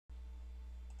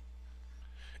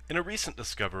In a recent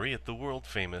discovery at the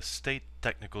world-famous State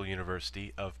Technical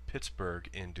University of Pittsburgh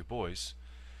in Du Bois,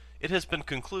 it has been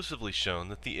conclusively shown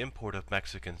that the import of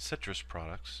Mexican citrus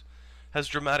products has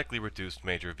dramatically reduced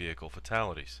major vehicle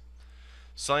fatalities.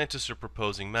 Scientists are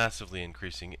proposing massively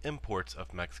increasing imports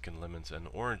of Mexican lemons and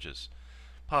oranges,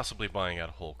 possibly buying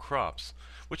out whole crops,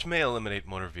 which may eliminate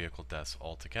motor vehicle deaths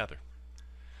altogether.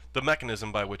 The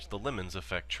mechanism by which the lemons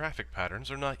affect traffic patterns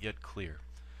are not yet clear,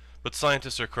 but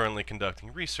scientists are currently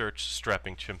conducting research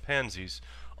strapping chimpanzees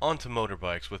onto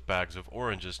motorbikes with bags of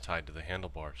oranges tied to the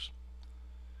handlebars.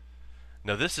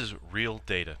 Now this is real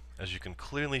data. As you can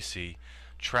clearly see,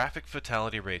 traffic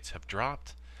fatality rates have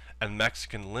dropped and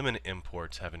Mexican lemon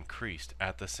imports have increased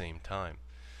at the same time.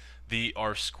 The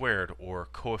R-squared, or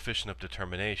coefficient of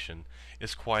determination,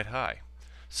 is quite high,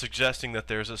 suggesting that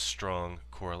there's a strong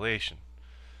correlation.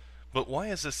 But why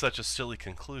is this such a silly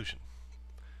conclusion?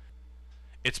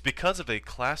 It's because of a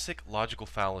classic logical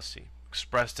fallacy,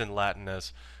 expressed in Latin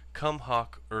as cum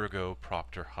hoc ergo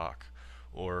propter hoc,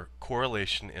 or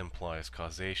correlation implies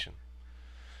causation.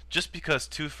 Just because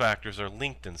two factors are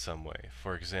linked in some way,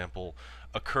 for example,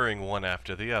 occurring one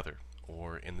after the other,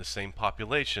 or in the same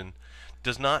population,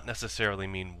 does not necessarily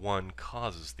mean one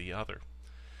causes the other.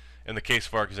 In the case,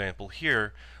 for example,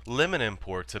 here, lemon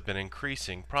imports have been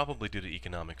increasing probably due to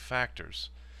economic factors,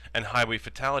 and highway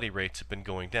fatality rates have been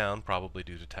going down probably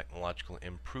due to technological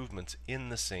improvements in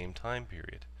the same time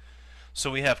period. So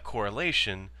we have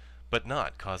correlation, but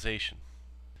not causation.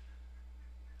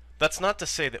 That's not to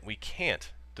say that we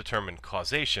can't determine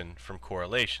causation from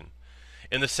correlation,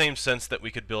 in the same sense that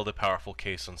we could build a powerful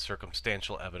case on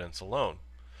circumstantial evidence alone,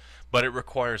 but it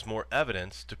requires more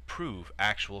evidence to prove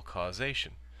actual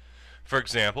causation. For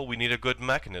example, we need a good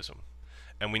mechanism,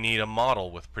 and we need a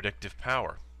model with predictive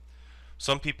power.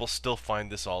 Some people still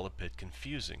find this all a bit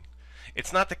confusing.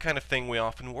 It's not the kind of thing we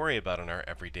often worry about in our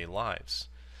everyday lives.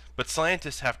 But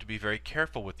scientists have to be very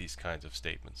careful with these kinds of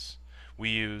statements. We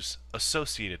use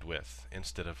associated with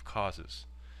instead of causes.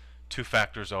 Two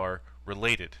factors are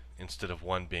related instead of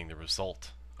one being the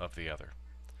result of the other.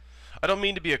 I don't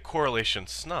mean to be a correlation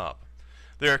snob.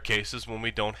 There are cases when we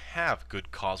don't have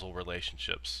good causal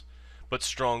relationships, but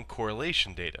strong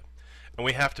correlation data, and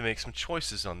we have to make some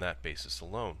choices on that basis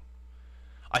alone.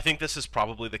 I think this is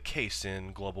probably the case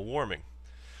in global warming.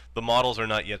 The models are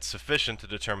not yet sufficient to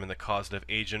determine the causative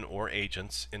agent or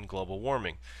agents in global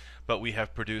warming, but we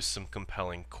have produced some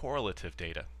compelling correlative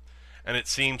data, and it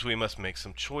seems we must make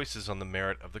some choices on the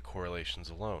merit of the correlations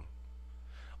alone.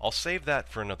 I'll save that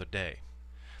for another day.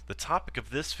 The topic of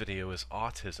this video is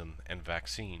autism and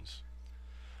vaccines.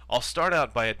 I'll start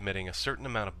out by admitting a certain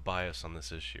amount of bias on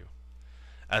this issue.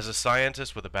 As a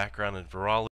scientist with a background in virology,